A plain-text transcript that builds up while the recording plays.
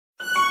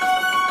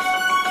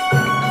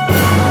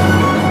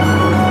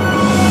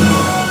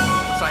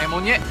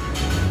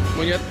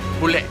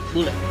Bule.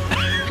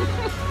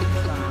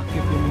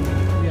 Sakit ini.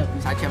 Lihat.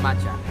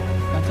 Kacamata.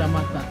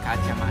 Kacamata.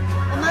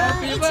 Kacamata. 我们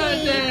一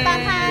起帮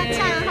他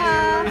唱和。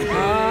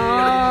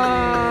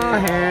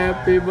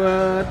 Happy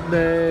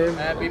birthday.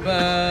 Happy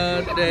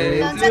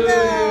birthday 等这个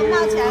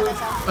冒起来的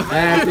时候。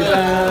 Happy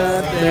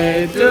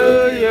birthday to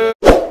you.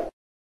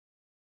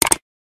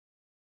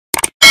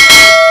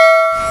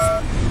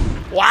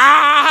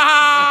 Wah,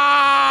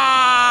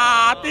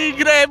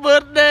 Tigre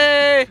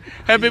birthday.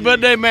 Happy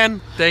birthday, man.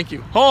 Thank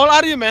you. How old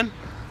are you, man?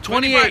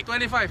 28.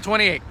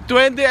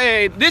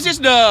 28. This is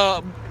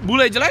the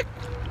bule jelek.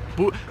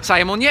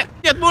 Saya monyet.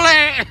 Lihat bule.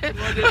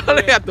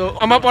 Lihat tuh,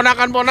 sama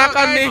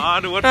ponakan-ponakan nih.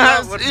 Aduh, what's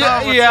up?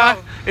 Iya,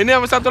 ini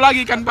sama satu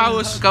lagi kan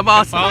paus.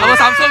 Sama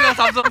Samsung ya,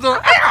 Samsung tuh.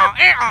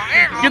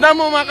 Kita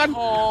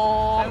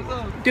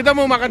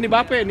mau makan di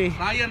buffet nih.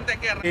 Ryan,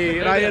 take care.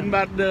 Ryan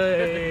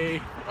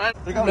birthday.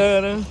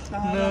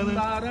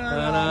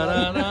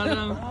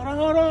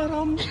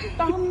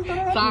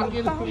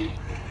 Sakit.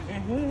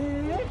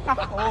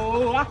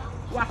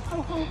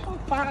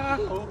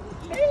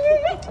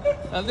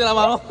 Nanti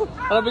lama-lama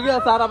kalau pikir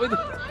sarap itu.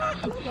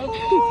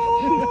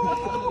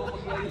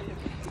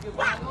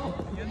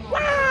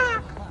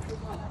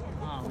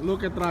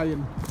 Look at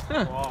Ryan.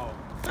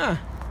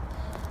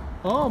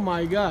 Oh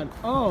my god.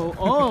 Oh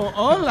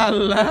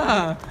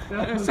lala.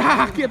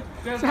 Sakit.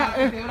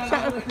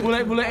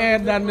 Bule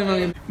edan memang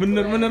ini.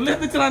 Bener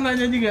lihat tuh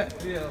celananya juga.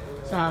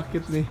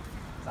 Sakit nih.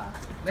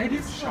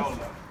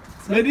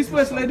 Ladies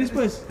first.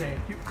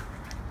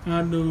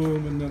 Aduh,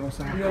 bener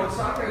sakit.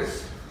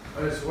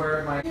 Is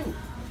where my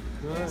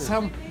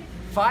some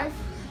 5?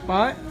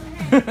 Pak.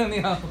 Ni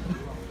hao.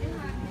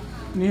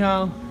 Ni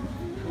hao.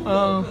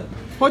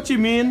 Ho Chi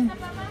Minh.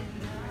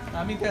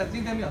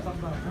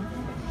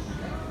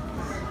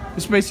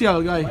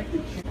 Special guy.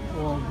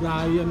 Oh,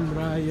 Brian.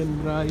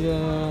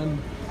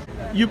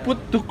 You put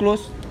too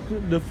close to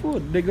the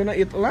food, they gonna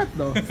eat a lot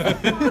though.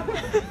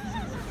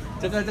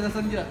 Jaga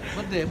senja.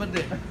 Birthday.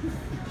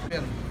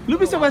 Lu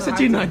bisa bahasa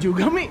Cina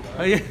juga, Mi?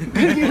 Oh iya.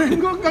 Kirain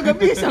gua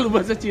kagak bisa lu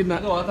bahasa Cina.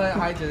 Lu ada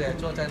孩子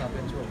坐在那边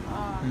坐。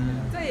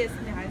这也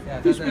是女孩子。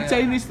 You speak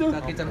Chinese tuh?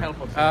 Kitchen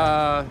helper.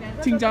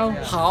 Cincau.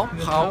 好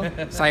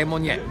，saya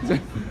monyet.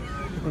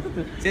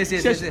 谢谢。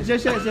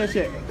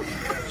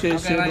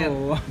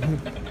doang.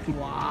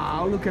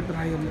 Wow, look at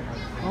Ryan.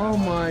 Oh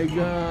my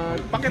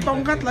god. Pakai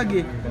tongkat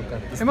lagi.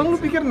 Emang lu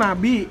pikir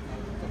nabi?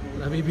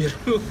 Nabi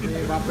biru.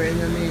 Nih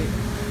bapaknya nih.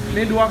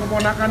 Ini 2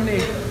 keponakan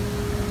nih.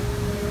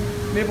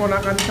 Ini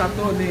ponakan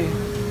 1 nih.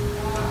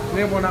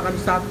 Ini ponakan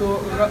 1.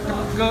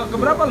 Ke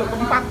berapa lo?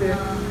 Keempat ya?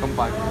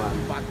 Keempat.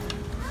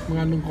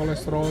 Mengandung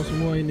kolesterol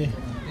semua ini.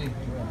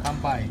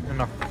 Kampai.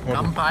 Enak.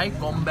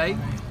 Gombay.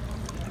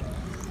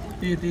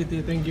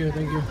 Thank you.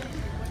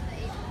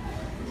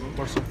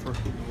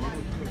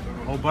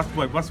 Oh,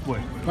 busboy.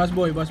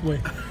 Busboy.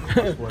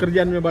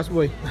 Kerjaannya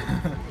busboy.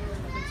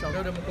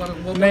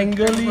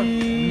 Nenggeli.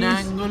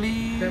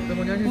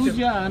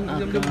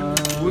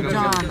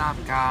 Hujan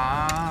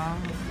akan.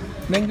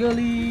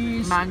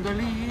 Nenggelis.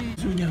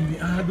 Sunya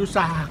Mi. Aduh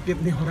sakit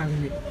nih orang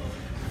ini.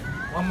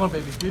 One more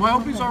baby. I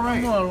hope it's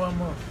alright. One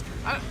more.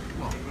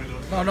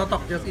 No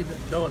talk, just eat.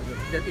 Don't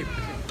just eat.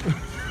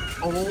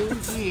 Oh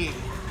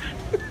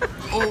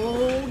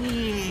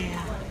yeah.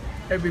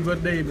 Happy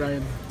birthday, Brian.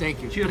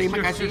 Thank you.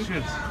 Terima kasih.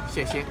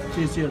 Cheers,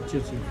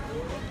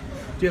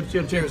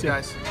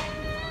 guys.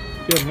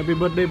 Cheers. Happy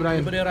birthday,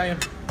 Brian. Birthday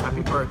Ryan.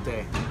 Happy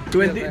birthday.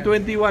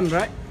 21,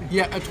 right?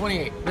 Yeah,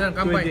 28. Dan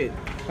kampai.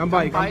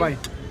 28.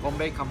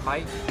 Kampai.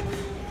 Kampai.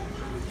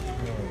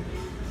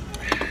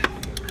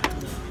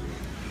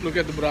 Look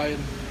at the Brian.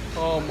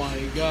 Oh my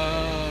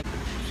god.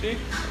 See?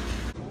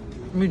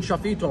 I mean,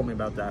 Shafi told me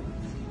about that.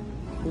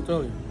 Who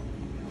told you?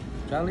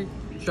 Charlie?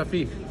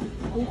 Shafi.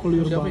 Oh,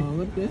 clear Siapa?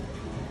 banget ya.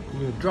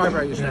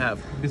 Driver I used to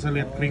have. Bisa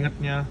lihat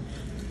keringatnya.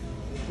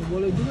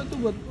 Boleh juga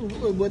tuh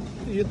buat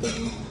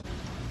YouTube.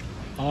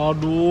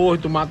 Aduh,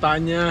 itu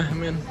matanya,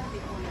 men.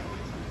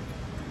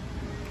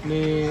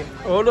 Nih,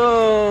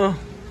 aduh.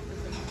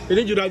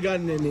 Ini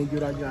juragannya nih,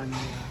 juragan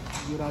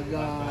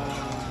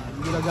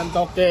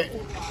toke.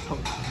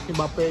 Ini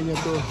bapaknya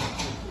tuh.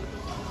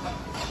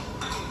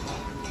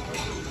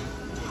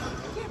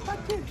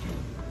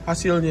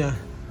 Hasilnya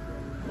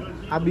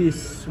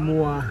habis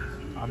semua.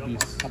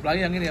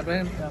 Apalagi yang ini, apa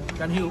yang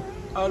ikan hiu?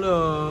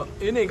 Aduh,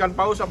 ini ikan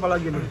paus apa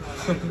lagi nih?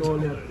 Tuh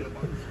lihat.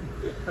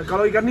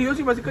 Kalau ikan hiu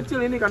sih masih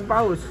kecil, ini ikan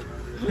paus.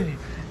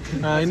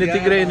 Nah, ini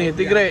tigre.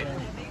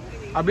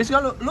 Habis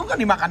kan lu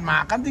kan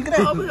dimakan tigre.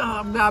 Oh,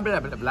 bla.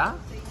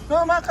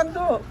 Tuh makan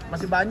tuh,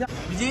 masih banyak.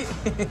 Biji.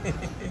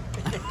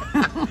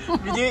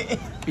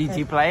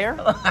 BG player.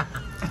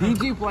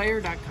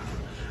 BGplayer.com.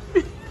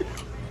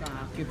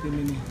 Sakit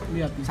ini nih,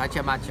 lihat nih.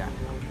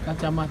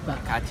 Kacamata.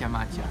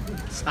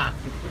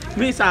 Sakit.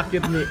 Nih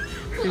sakit nih.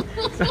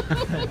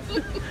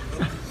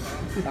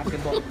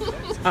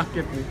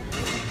 Sakit nih.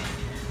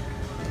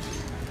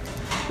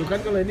 Tuh kan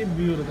kalau ini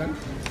biur kan?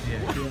 Iya.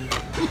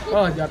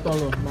 Oh jatuh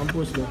loh,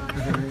 mampus loh.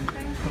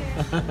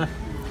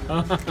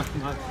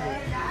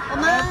 我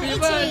们一起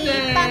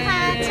帮他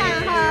唱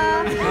哈。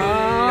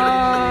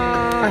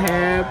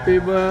 Happy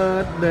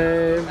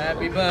birthday.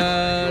 Happy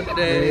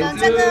birthday 等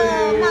这个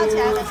闹起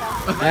来的时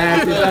候。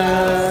 Happy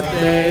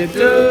birthday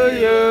to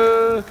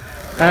you.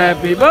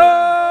 Happy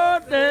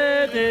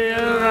birthday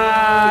dear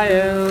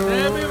Ryan.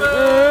 Happy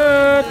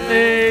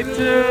birthday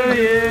to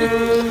you.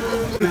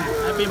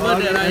 Happy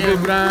birthday Happy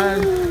Ryan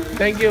birthday.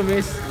 Thank you,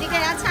 Miss. 你给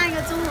他唱一个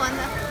中文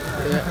的。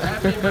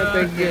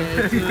 Thank you.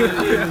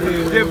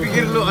 Dia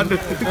pikir lu ada.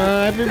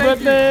 Happy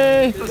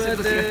birthday.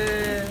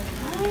 birthday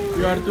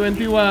You are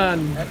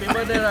 21. Happy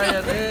birthday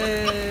Ryan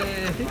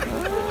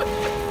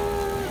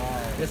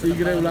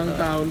Tigre ulang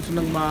tahun,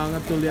 seneng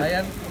banget tuh lihat.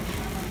 Ryan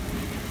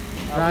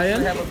Ryan?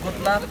 have a good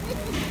luck, good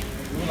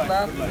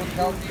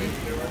healthy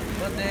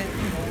birthday,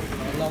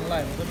 a long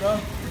life. Good bro.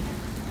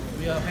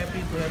 We are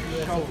happy to have you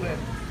as a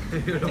friend.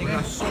 Thank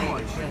you so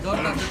much.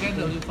 Don't touch the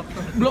candle, you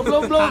fucker. Blow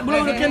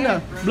the candle.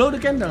 Blow the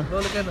candle.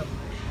 Blow the candle.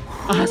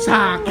 Ah,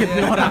 sakit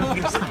nih orang.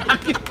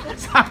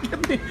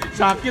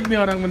 Sakit nih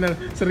orang bener.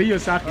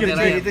 Serius sakit. Okay,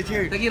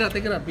 Ryan. Take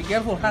it out. Be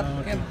careful, hot.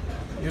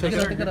 Take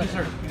it out.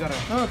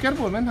 Oh,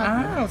 careful man.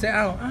 Ow, say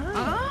ow.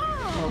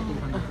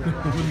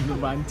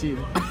 Banci.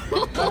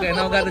 Okay,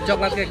 now got the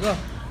chocolate cake. Go.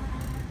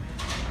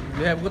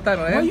 You have good time,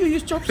 Why right? you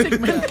use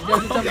chopstick man?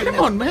 Come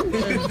on man.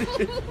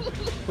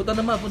 Put on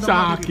the mouth. Put on the mouth.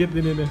 Sakit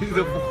ini nih.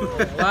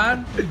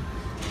 1,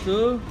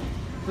 2,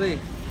 3.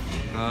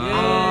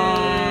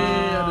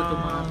 Yeay, aduh tuh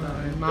mata.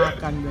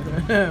 Makan gitu.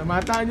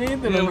 Matanya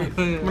itu loh.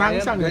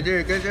 Merangsang ya.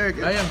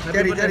 Ayo,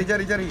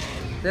 Cari.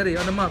 Dari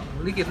on the mouth,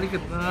 likit.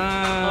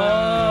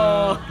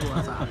 Oh,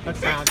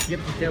 sakit.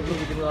 Dia belum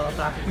bikin orang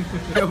sakit.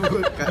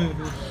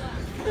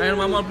 Ayo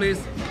mama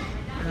please.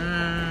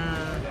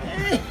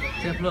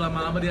 Siap lu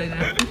lama-lama dia nya.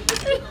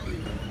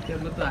 Siap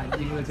lu tuh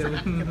anjing lu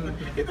siap.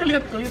 Kita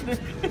lihat kulitnya.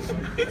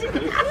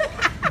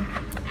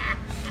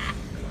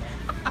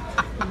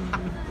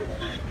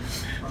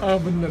 Oh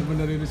bener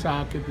ini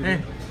sakit ini.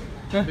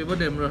 Happy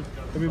birthday bro.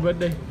 Happy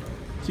birthday.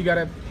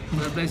 Sigaret.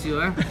 God bless you,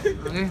 huh?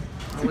 Okay.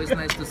 Always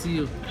nice to see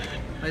you.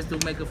 Nice to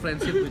make a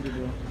friendship with you,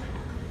 bro.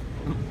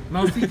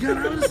 Mau cigar,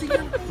 harus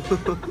cigar.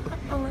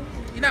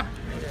 Enough.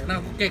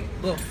 Now cake,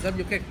 go. Grab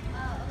your cake.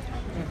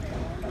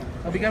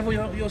 Be careful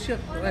your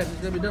shirt. Right,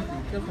 it's gonna be dirty.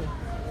 Careful.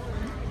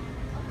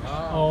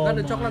 Oh, Got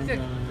the my chocolate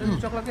cake. God. There's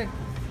the chocolate cake.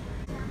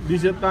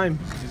 Dessert time.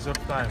 Dessert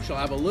time. Shall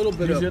have a little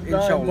bit Dessert of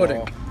time.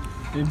 pudding.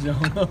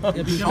 Insyaallah.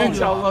 Ya, Insyaallah.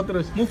 Insyaallah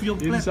terus. Move your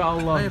plate.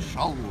 Insyaallah.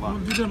 Insyaallah.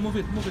 Move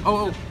it.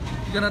 Oh.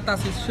 You're gonna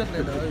touch his shirt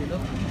later, you know.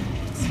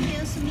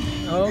 Excuse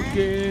me.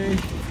 Oke.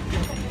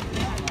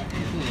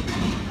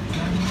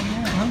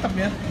 Mantap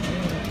ya.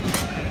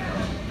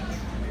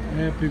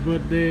 Happy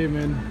birthday,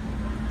 man.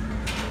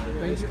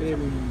 Ice cream.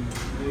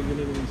 Kayak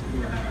gini nih ice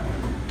cream.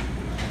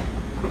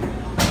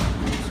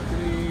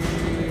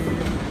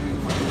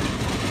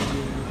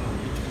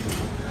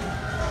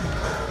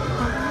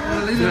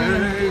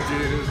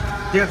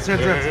 Lihat.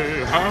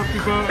 Happy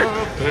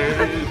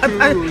birthday to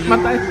you.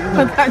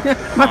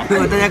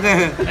 Matanya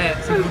kayak.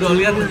 Si udah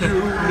lihat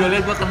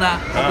gua kena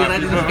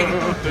copyright itu.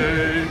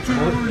 Birthday to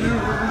you.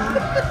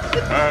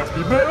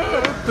 Happy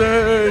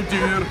birthday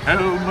dear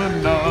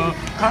Helmena.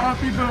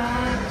 Happy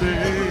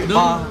birthday.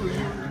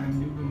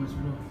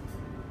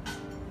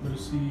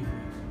 Bersih.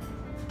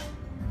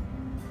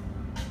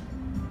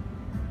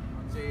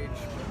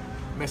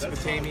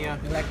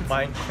 Mesopotamia,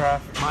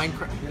 Minecraft.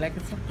 You like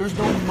it? There's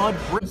no mud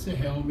brick Si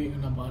Helmi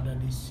kenapa ada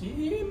di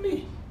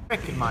sini?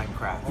 in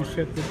Minecraft.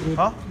 Buset the truth.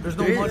 Hah? There's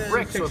no mud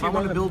brick, so if I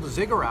want to build a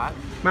ziggurat,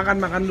 Makan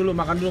dulu,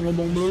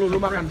 ngomong dulu, lu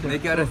makan. they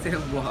gotta say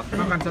block.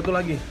 Makan satu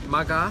lagi.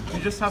 Maka,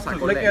 You just have to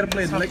Like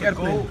airplane, you just like have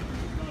to airplane. go-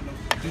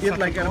 you just Eat have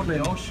like to go in the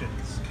airplane.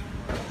 oceans.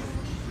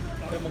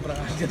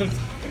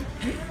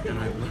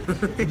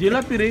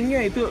 Jilat piringnya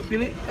itu,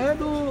 pilih.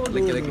 Aduh.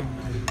 Lick.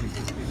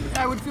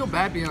 I would feel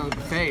bad being on the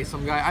buffet.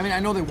 Some guy, I mean, I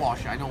know they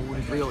wash it. I know it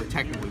wouldn't really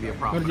technically be a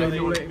problem. Ngerjain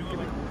bule.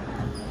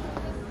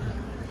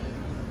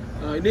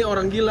 Ini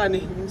orang gila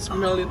nih,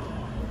 smell it.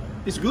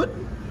 It's good.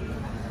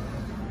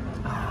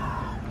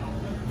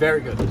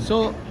 Very good.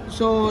 So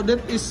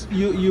that is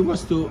you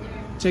must to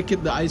check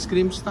it the ice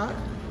cream start.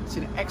 It's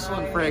an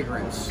excellent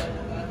fragrance.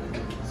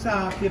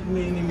 Sakit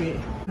nih ini Mi.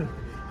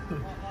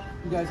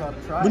 You guys ought to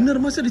try it. Bener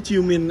masa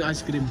diciumin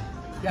ice cream?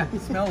 Yeah,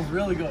 it smells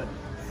really good.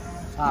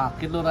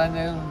 Sakit lu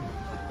Ryan.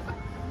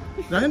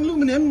 Ryan lu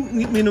mendingan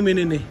minum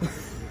ini nih.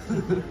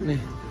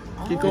 Nih.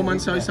 Kikoman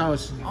soy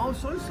sauce. Oh,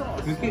 soy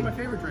sauce. It's one of my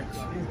favorite drinks.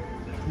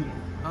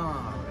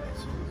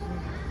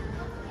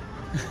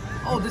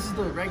 Oh, this is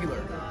the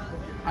regular.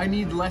 I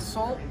need less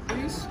salt,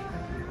 please.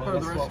 For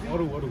the recipe.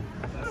 Waduh.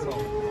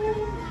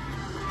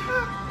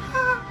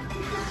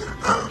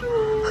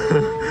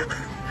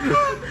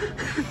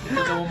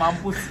 Kamu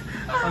mampus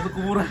masuk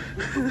kuburan.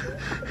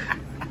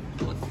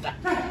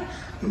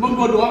 Emang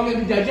gua doang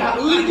yang dijajah,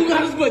 lu juga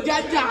harus gua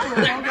jajah.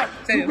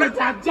 Gua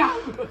jajah.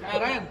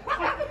 Ryan.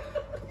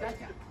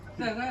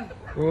 Ryan.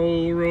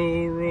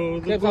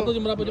 Roll. Cep, satu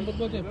jam berapa jemput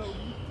gua, Cep?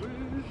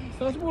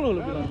 9:30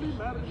 lu bilang.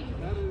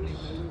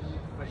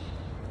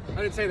 I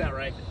didn't say that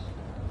right.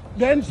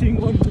 dancing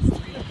on the street.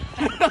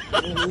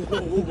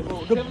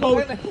 The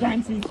boat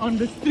dancing on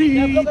the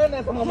street.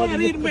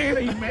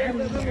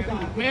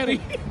 Mary.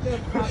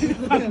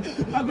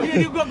 Lagunya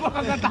juga gua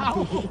kagak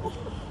tahu.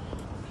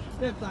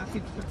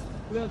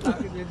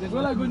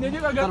 Gua lagunya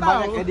juga kagak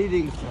tahu.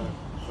 Editing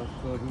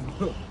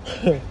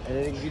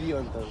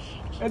video ntar.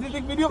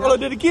 Editing video kalau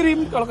udah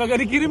dikirim, kalau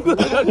kagak dikirim gua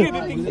kagak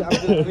editing.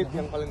 Ambil klip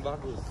yang paling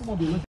bagus.